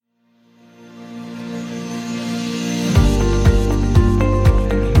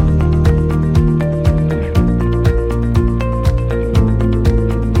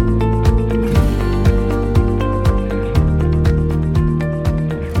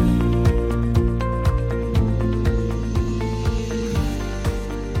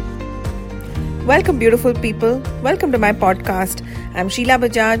Welcome, beautiful people. Welcome to my podcast. I'm Sheila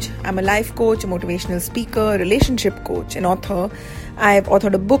Bajaj. I'm a life coach, a motivational speaker, relationship coach, and author. I've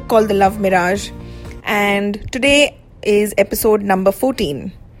authored a book called The Love Mirage. And today is episode number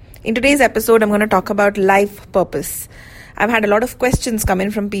 14. In today's episode, I'm going to talk about life purpose. I've had a lot of questions come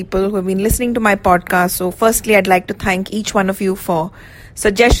in from people who have been listening to my podcast. So firstly, I'd like to thank each one of you for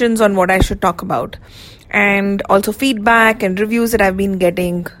suggestions on what I should talk about. And also feedback and reviews that I've been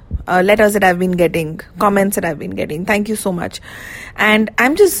getting, letters that I've been getting, comments that I've been getting. Thank you so much. And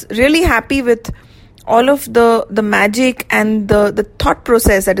I'm just really happy with all of the magic and the thought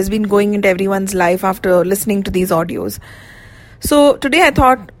process that has been going into everyone's life after listening to these audios. So today I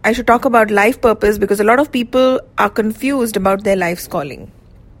thought I should talk about life purpose because a lot of people are confused about their life's calling.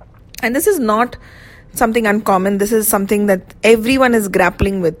 And this is not something uncommon. This is something that everyone is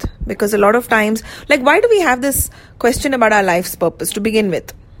grappling with, because a lot of times, why do we have this question about our life's purpose to begin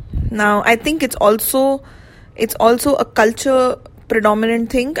with? Now, I think it's also a culture predominant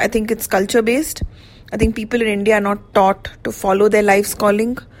thing. I think it's culture based. I think people in India are not taught to follow their life's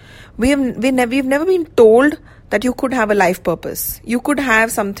calling. We've never been told that you could have a life purpose. You could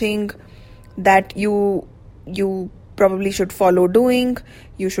have something that you probably should follow doing.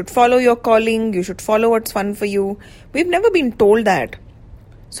 You should follow your calling. You should follow what's fun for you. We've never been told that.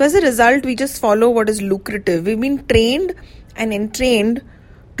 So as a result, we just follow what is lucrative. We've been trained and entrained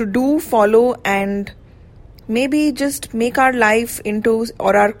to do, follow, and maybe just make our life into,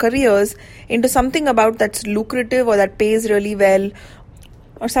 or our careers into something about that's lucrative or that pays really well,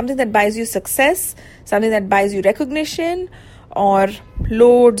 or something that buys you success, something that buys you recognition or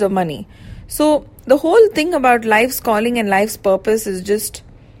loads of money. So the whole thing about life's calling and life's purpose is just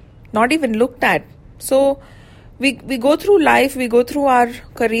not even looked at. So we go through life, we go through our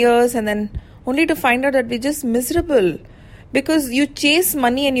careers, and then only to find out that we're just miserable. Because you chase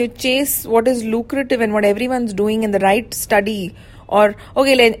money and you chase what is lucrative and what everyone's doing in the right study. Or,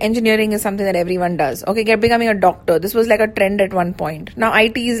 engineering is something that everyone does. Becoming a doctor. This was like a trend at one point. Now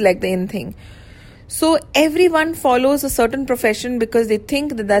IT is like the in thing. So everyone follows a certain profession because they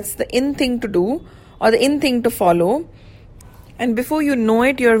think that that's the in thing to do or the in thing to follow. And before you know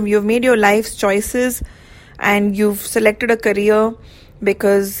it, you've made your life's choices and you've selected a career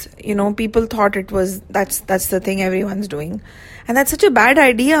because, people thought that's the thing everyone's doing. And that's such a bad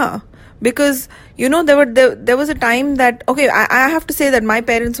idea. Because, there was a time that, I have to say that my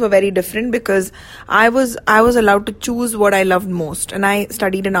parents were very different because I was allowed to choose what I loved most. And I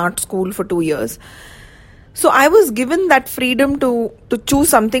studied in art school for 2 years. So I was given that freedom to choose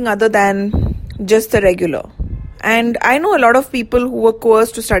something other than just the regular. And I know a lot of people who were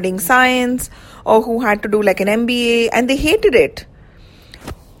coerced to studying science or who had to do like an MBA and they hated it.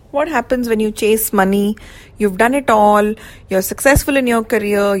 What happens when you chase money? You've done it all. You're successful in your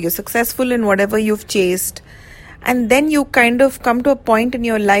career. You're successful in whatever you've chased. And then you kind of come to a point in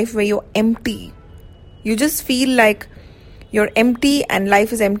your life where you're empty. You just feel like you're empty and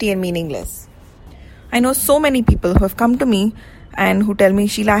life is empty and meaningless. I know so many people who have come to me and who tell me,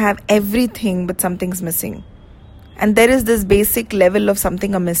 Sheila, I have everything but something's missing. And there is this basic level of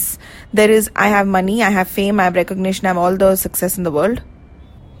something amiss. I have money, I have fame, I have recognition, I have all the success in the world.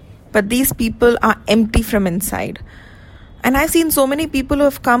 But these people are empty from inside. And I've seen so many people who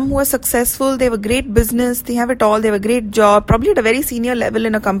have come who are successful. They have a great business. They have it all. They have a great job, probably at a very senior level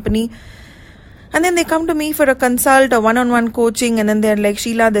in a company. And then they come to me for a consult or one-on-one coaching. And then they're like,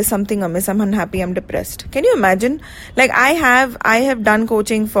 Sheila, there's something amiss. I'm unhappy. I'm depressed. Can you imagine? I have done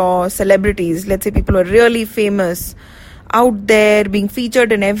coaching for celebrities. Let's say people who are really famous out there being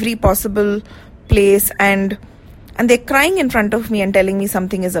featured in every possible place. And they're crying in front of me and telling me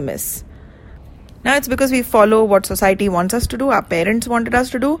something is amiss. Now it's because we follow what society wants us to do, our parents wanted us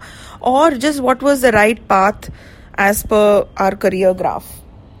to do, or just what was the right path as per our career graph.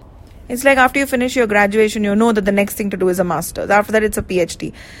 It's like after you finish your graduation, you know that the next thing to do is a master's. After that, it's a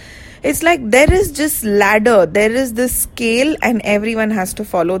PhD. It's like there is just ladder. There is this scale and everyone has to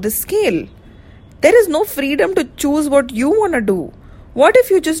follow this scale. There is no freedom to choose what you want to do. What if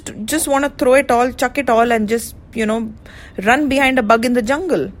you just want to throw it all, chuck it all and just, run behind a bug in the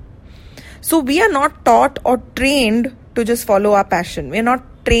jungle? So we are not taught or trained to just follow our passion. We are not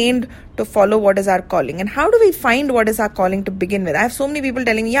trained to follow what is our calling. And how do we find what is our calling to begin with? I have so many people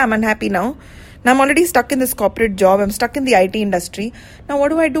telling me, I'm unhappy now. Now I'm already stuck in this corporate job. I'm stuck in the IT industry. Now what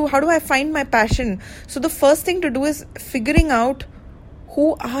do I do? How do I find my passion? So the first thing to do is figuring out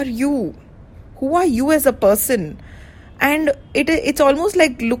who are you? Who are you as a person? And it's almost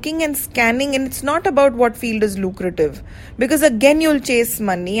like looking and scanning, and it's not about what field is lucrative. Because again, you'll chase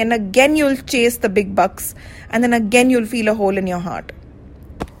money, and again, you'll chase the big bucks, and then again, you'll feel a hole in your heart.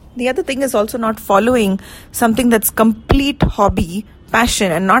 The other thing is also not following something that's complete hobby,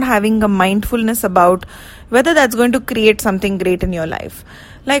 passion, and not having a mindfulness about whether that's going to create something great in your life.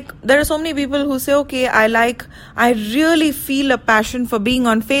 Like, there are so many people who say, okay, I really feel a passion for being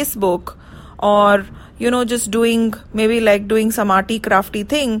on Facebook, or just doing some arty crafty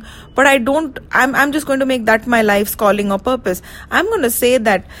thing, but I'm just going to make that my life's calling or purpose. I'm going to say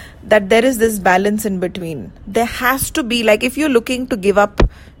that there is this balance in between. There has to be, like, if you're looking to give up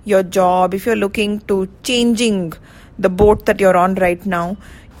your job, if you're looking to changing the boat that you're on right now,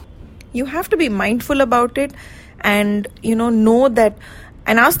 you have to be mindful about it, and know that,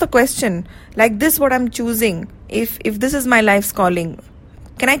 and ask the question, like, this what I'm choosing, if this is my life's calling,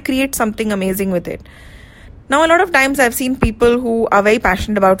 can I create something amazing with it? Now, a lot of times I've seen people who are very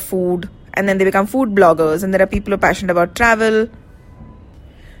passionate about food, and then they become food bloggers, and there are people who are passionate about travel.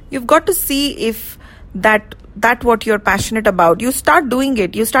 You've got to see if that what you're passionate about, you start doing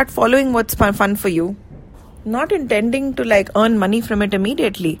it, you start following what's fun for you, not intending to earn money from it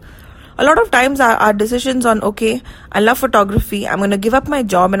immediately. A lot of times our decisions on, okay, I love photography, I'm going to give up my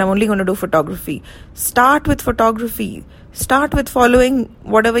job and I'm only going to do photography. Start with photography. Start with following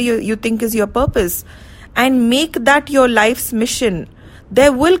whatever you think is your purpose, and make that your life's mission.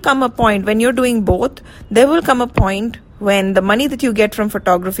 There will come a point when you're doing both, there will come a point when the money that you get from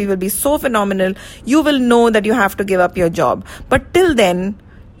photography will be so phenomenal, you will know that you have to give up your job. But till then,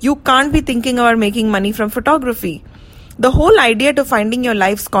 you can't be thinking about making money from photography. The whole idea to finding your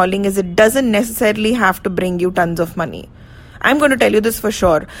life's calling is it doesn't necessarily have to bring you tons of money. I'm going to tell you this for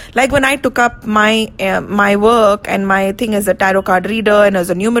sure. Like, when I took up my work and my thing as a tarot card reader and as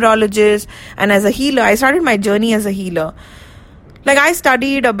a numerologist and as a healer, I started my journey as a healer. Like, I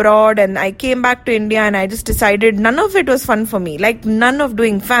studied abroad and I came back to India, and I just decided none of it was fun for me. Like, none of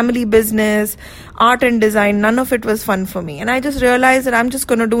doing family business, art and design, none of it was fun for me. And I just realized that I'm just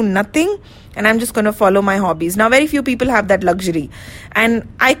going to do nothing and I'm just going to follow my hobbies. Now, very few people have that luxury,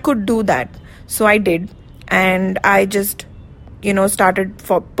 and I could do that. So I did, and I just started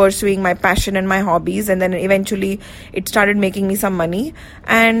pursuing my passion and my hobbies, and then eventually it started making me some money.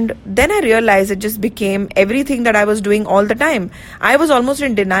 And then I realized it just became everything that I was doing all the time. I was almost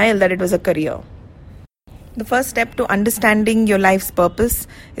in denial that it was a career. The first step to understanding your life's purpose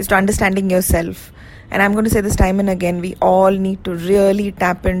is to understanding yourself. And I'm going to say this time and again, we all need to really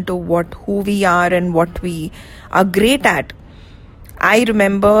tap into who we are and what we are great at. I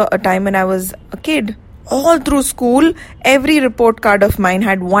remember a time when I was a kid. All through school, every report card of mine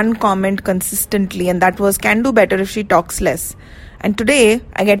had one comment consistently, and that was, can do better if she talks less. And today,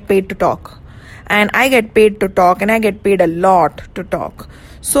 I get paid to talk. And I get paid to talk, and I get paid a lot to talk.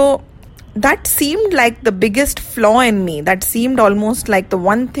 So that seemed like the biggest flaw in me. That seemed almost like the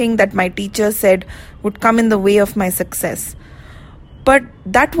one thing that my teacher said would come in the way of my success. But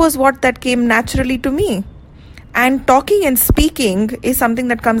that was that came naturally to me. And talking and speaking is something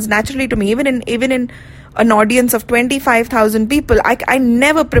that comes naturally to me. Even in an audience of 25,000 people, I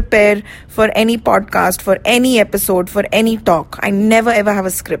never prepare for any podcast, for any episode, for any talk. I never ever have a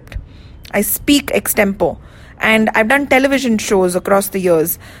script. I speak extempo. And I've done television shows across the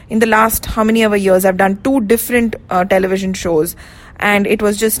years. In the last how many ever years, I've done 2 different television shows. And it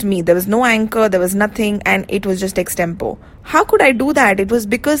was just me. There was no anchor, there was nothing, and it was just extempo. How could I do that? It was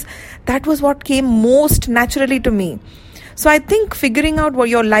because that was what came most naturally to me. So I think figuring out what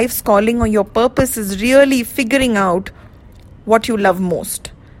your life's calling or your purpose is really figuring out what you love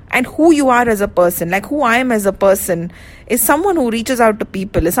most and who you are as a person. Like, who I am as a person is someone who reaches out to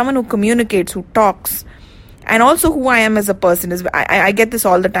people, is someone who communicates, who talks. And also who I am as a person is, I get this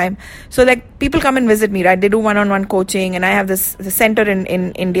all the time. So like, people come and visit me, right? They do one-on-one coaching, and I have the center in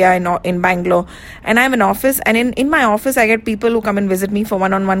India, in Bangalore, and I have an office, and in my office I get people who come and visit me for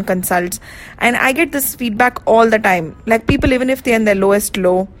one-on-one consults, and I get this feedback all the time. Like, people, even if they're in their lowest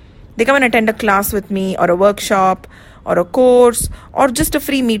low, they come and attend a class with me or a workshop or a course or just a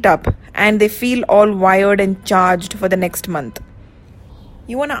free meetup, and they feel all wired and charged for the next month.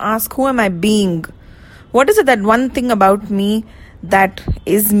 You want to ask, who am I being? What is it, that one thing about me that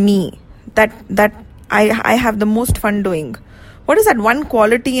is me, that I have the most fun doing? What is that one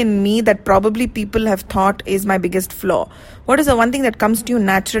quality in me that probably people have thought is my biggest flaw? What is the one thing that comes to you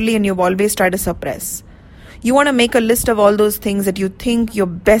naturally and you've always tried to suppress? You want to make a list of all those things that you think you're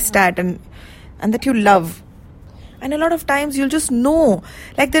best at and that you love. And a lot of times you'll just know,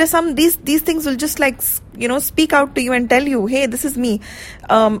 like, there are some, these things will just speak out to you and tell you, hey, this is me.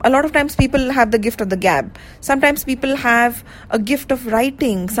 A lot of times people have the gift of the gab. Sometimes people have a gift of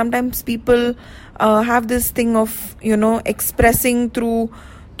writing. Sometimes people have this thing of, expressing through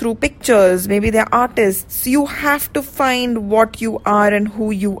through pictures, maybe they're artists. You have to find what you are and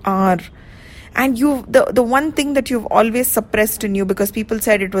who you are. And the one thing that you've always suppressed in you because people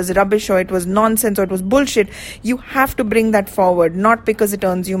said it was rubbish or it was nonsense or it was bullshit, you have to bring that forward, not because it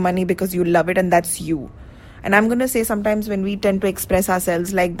earns you money, because you love it and that's you. And I'm going to say sometimes when we tend to express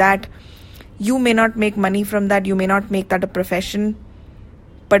ourselves like that, you may not make money from that, you may not make that a profession,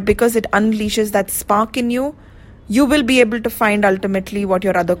 but because it unleashes that spark in you, you will be able to find ultimately what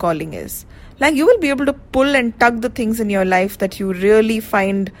your other calling is. Like you will be able to pull and tug the things in your life that you really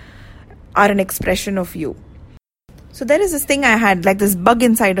find are an expression of you. So there is this thing I had, like this bug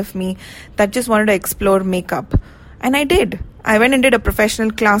inside of me that just wanted to explore makeup. And I did. I went and did a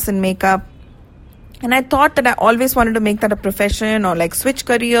professional class in makeup. And I thought that I always wanted to make that a profession or like switch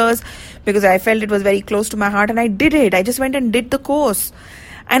careers because I felt it was very close to my heart. And I did it. I just went and did the course.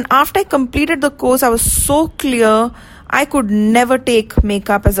 And after I completed the course, I was so clear I could never take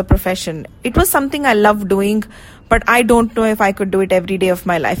makeup as a profession. It was something I loved doing, but I don't know if I could do it every day of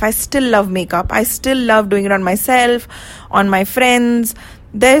my life. I still love makeup. I still love doing it on myself, on my friends.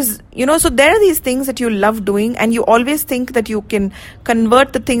 So there are these things that you love doing, and you always think that you can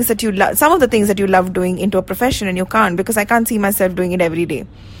convert the things that you love, some of the things that you love doing into a profession, and you can't, because I can't see myself doing it every day.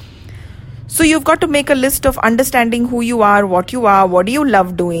 So you've got to make a list of understanding who you are, what do you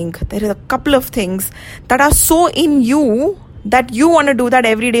love doing. There are a couple of things that are so in you that you want to do that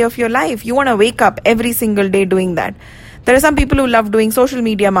every day of your life. You want to wake up every single day doing that. There are some people who love doing social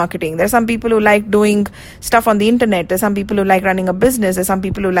media marketing. There are some people who like doing stuff on the internet. There are some people who like running a business. There are some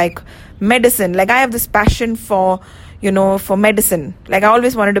people who like medicine. Like I have this passion for medicine. Like I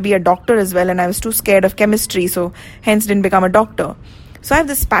always wanted to be a doctor as well, and I was too scared of chemistry, so hence didn't become a doctor. So I have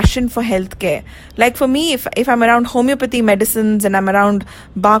this passion for healthcare. Like for me, if I'm around homeopathy medicines and I'm around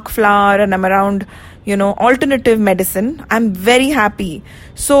Bach flower and I'm around, alternative medicine, I'm very happy.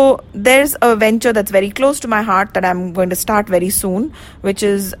 So there's a venture that's very close to my heart that I'm going to start very soon, which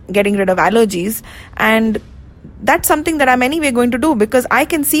is getting rid of allergies. And that's something that I'm anyway going to do because I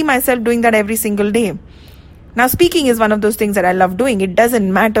can see myself doing that every single day. Now, speaking is one of those things that I love doing. It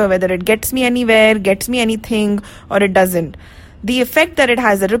doesn't matter whether it gets me anywhere, gets me anything, or it doesn't. The effect that it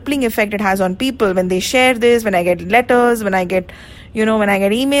has, the rippling effect it has on people when they share this, when I get letters, when I get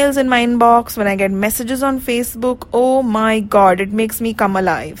emails in my inbox, when I get messages on Facebook, oh my God, it makes me come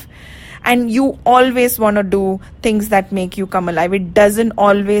alive. And you always want to do things that make you come alive. It doesn't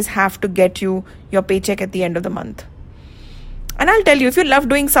always have to get you your paycheck at the end of the month. And I'll tell you, if you love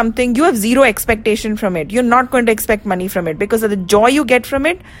doing something, you have zero expectation from it. You're not going to expect money from it because of the joy you get from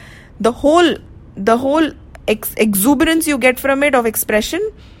it, the whole exuberance you get from it of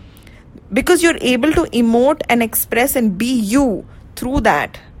expression, because you're able to emote and express and be you through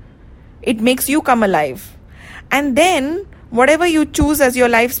that. It makes you come alive. And then whatever you choose as your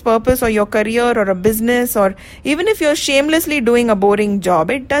life's purpose or your career or a business, or even if you're shamelessly doing a boring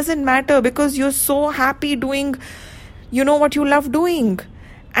job, it doesn't matter because you're so happy doing, what you love doing.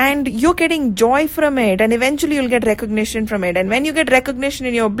 And you're getting joy from it, and eventually you'll get recognition from it. And when you get recognition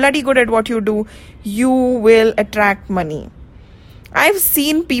and you're bloody good at what you do, you will attract money. I've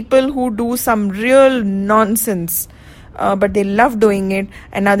seen people who do some real nonsense, but they love doing it,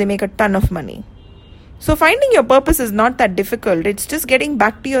 and now they make a ton of money. So finding your purpose is not that difficult. It's just getting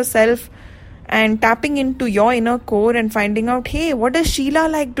back to yourself and tapping into your inner core and finding out, hey, what does Sheila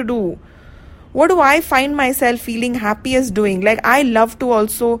like to do? What do I find myself feeling happiest doing? Like I love to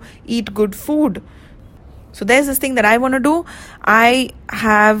also eat good food. So there's this thing that I want to do. I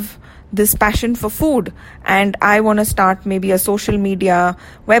have this passion for food, and I want to start maybe a social media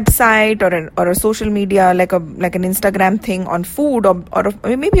website or a social media like an Instagram thing on food or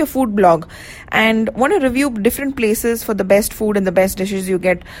maybe a food blog, and want to review different places for the best food and the best dishes you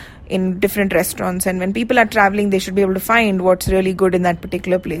get in different restaurants. And when people are traveling, they should be able to find what's really good in that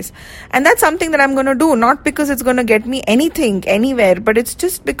particular place. And that's something that I'm going to do, not because it's going to get me anything anywhere, but it's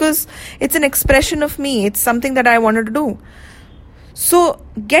just because it's an expression of me. It's something that I wanted to do. So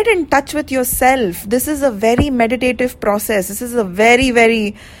get in touch with yourself. This is a very meditative process. This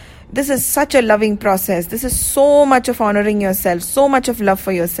is such a loving process. This is so much of honoring yourself, so much of love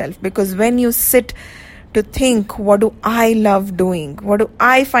for yourself. Because when you sit to think, what do I love doing? What do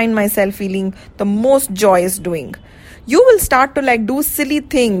I find myself feeling the most joyous doing? You will start to do silly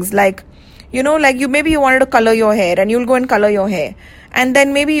things like you maybe you wanted to color your hair, and you'll go and color your hair. And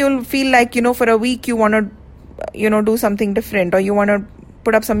then maybe you'll feel like, for a week you want to do something different, or you want to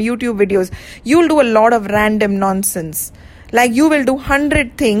put up some YouTube videos. You'll do a lot of random nonsense. Like you will do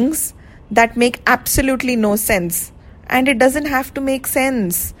 100 things that make absolutely no sense. And it doesn't have to make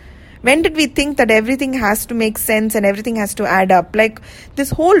sense. When did we think that everything has to make sense and everything has to add up? Like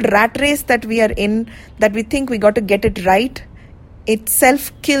this whole rat race that we are in, that we think we got to get it right,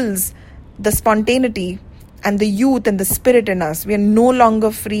 itself kills the spontaneity and the youth and the spirit in us. We are no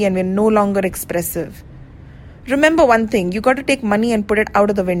longer free and we are no longer expressive. Remember one thing, you got to take money and put it out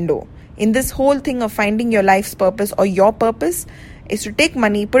of the window. In this whole thing of finding your life's purpose or your purpose is to take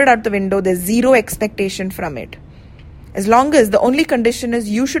money, put it out the window. There's zero expectation from it. As long as the only condition is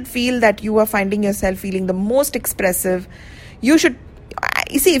you should feel that you are finding yourself feeling the most expressive. You see,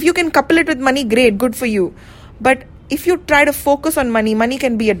 if you can couple it with money, great, good for you. But if you try to focus on money, money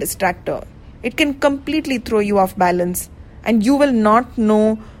can be a distractor. It can completely throw you off balance. And you will not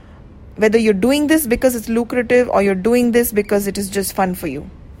know whether you're doing this because it's lucrative or you're doing this because it is just fun for you.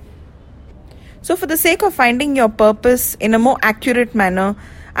 So for the sake of finding your purpose in a more accurate manner,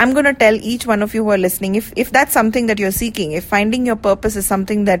 I'm going to tell each one of you who are listening, if that's something that you're seeking, if finding your purpose is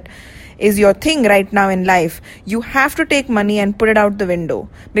something that is your thing right now in life, you have to take money and put it out the window.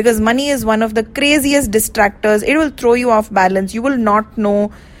 Because money is one of the craziest distractors. It will throw you off balance. You will not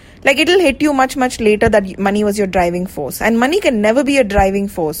know, like it'll hit you much, much later that money was your driving force. And money can never be a driving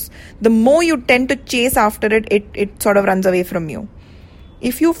force. The more you tend to chase after it, it sort of runs away from you.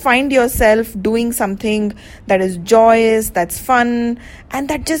 If you find yourself doing something that is joyous, that's fun, and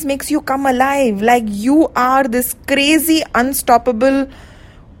that just makes you come alive, like you are this crazy, unstoppable,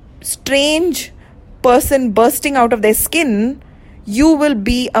 strange person bursting out of their skin, you will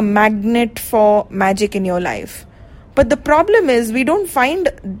be a magnet for magic in your life. But the problem is we don't find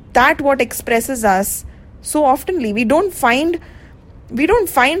that what expresses us so oftenly. We don't find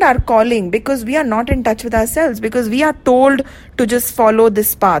our calling because we are not in touch with ourselves, because we are told to just follow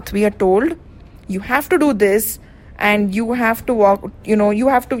this path. We are told you have to do this and you have to walk, you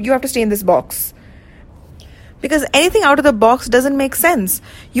have to stay in this box. Because anything out of the box doesn't make sense.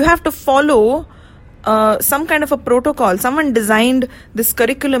 You have to follow some kind of a protocol. Someone designed this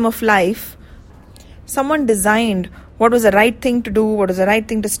curriculum of life. Someone designed what was the right thing to do, what was the right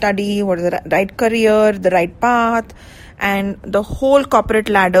thing to study, what was the right career, the right path, and the whole corporate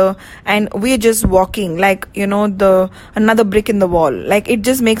ladder, and we're just walking like, another brick in the wall. Like it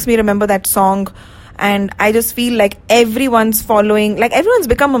just makes me remember that song, and I just feel like everyone's following, like everyone's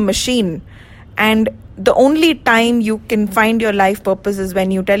become a machine. And the only time you can find your life purpose is when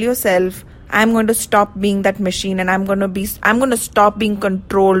you tell yourself, I'm going to stop being that machine, and I'm going to stop being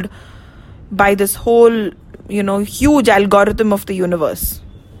controlled by this whole, huge algorithm of the universe.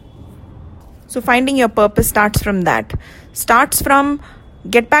 So finding your purpose starts from that. Starts from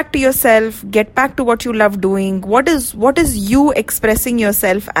get back to yourself, get back to what you love doing. What is you expressing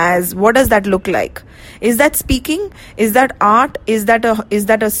yourself as? What does that look like? Is that speaking? Is that art? Is that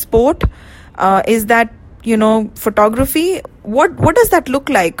a sport? Is that, photography? What does that look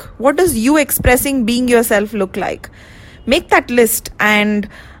like? What does you expressing being yourself look like? Make that list, and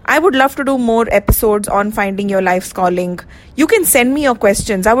I would love to do more episodes on finding your life's calling. You can send me your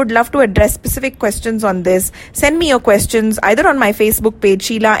questions. I would love to address specific questions on this. Send me your questions either on my Facebook page,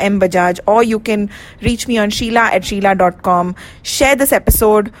 Sheila M. Bajaj, or you can reach me on sheila@sheila.com. Share this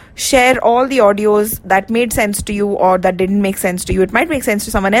episode. Share all the audios that made sense to you or that didn't make sense to you. It might make sense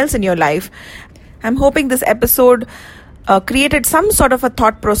to someone else in your life. I'm hoping this episode created some sort of a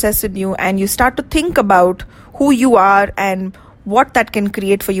thought process in you, and you start to think about who you are and what that can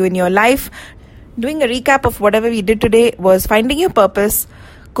create for you in your life. Doing a recap of whatever we did today was finding your purpose.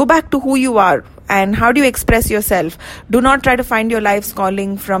 Go back to who you are and how do you express yourself. Do not try to find your life's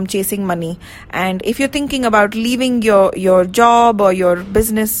calling from chasing money. And if you're thinking about leaving your job or your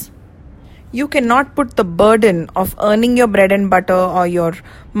business, you cannot put the burden of earning your bread and butter or your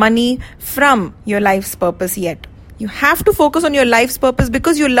money from your life's purpose yet. You have to focus on your life's purpose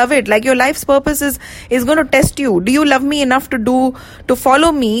because you love it. Like your life's purpose is going to test you. Do you love me enough to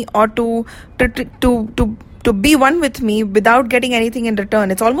follow me or to be one with me without getting anything in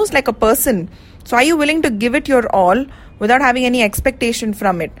return? It's almost like a person. So are you willing to give it your all without having any expectation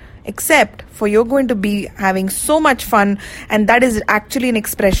from it? Except for you're going to be having so much fun, and that is actually an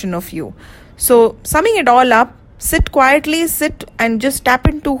expression of you. So summing it all up, sit quietly, and just tap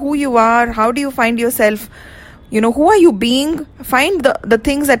into who you are. How do you find yourself? Who are you being? Find the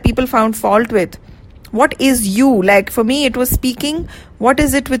things that people found fault with. What is you? Like for me, it was speaking. What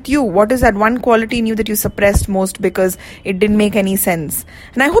is it with you? What is that one quality in you that you suppressed most because it didn't make any sense?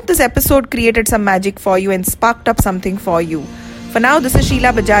 And I hope this episode created some magic for you and sparked up something for you. For now, this is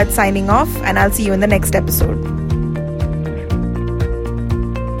Sheila Bajaj signing off, and I'll see you in the next episode.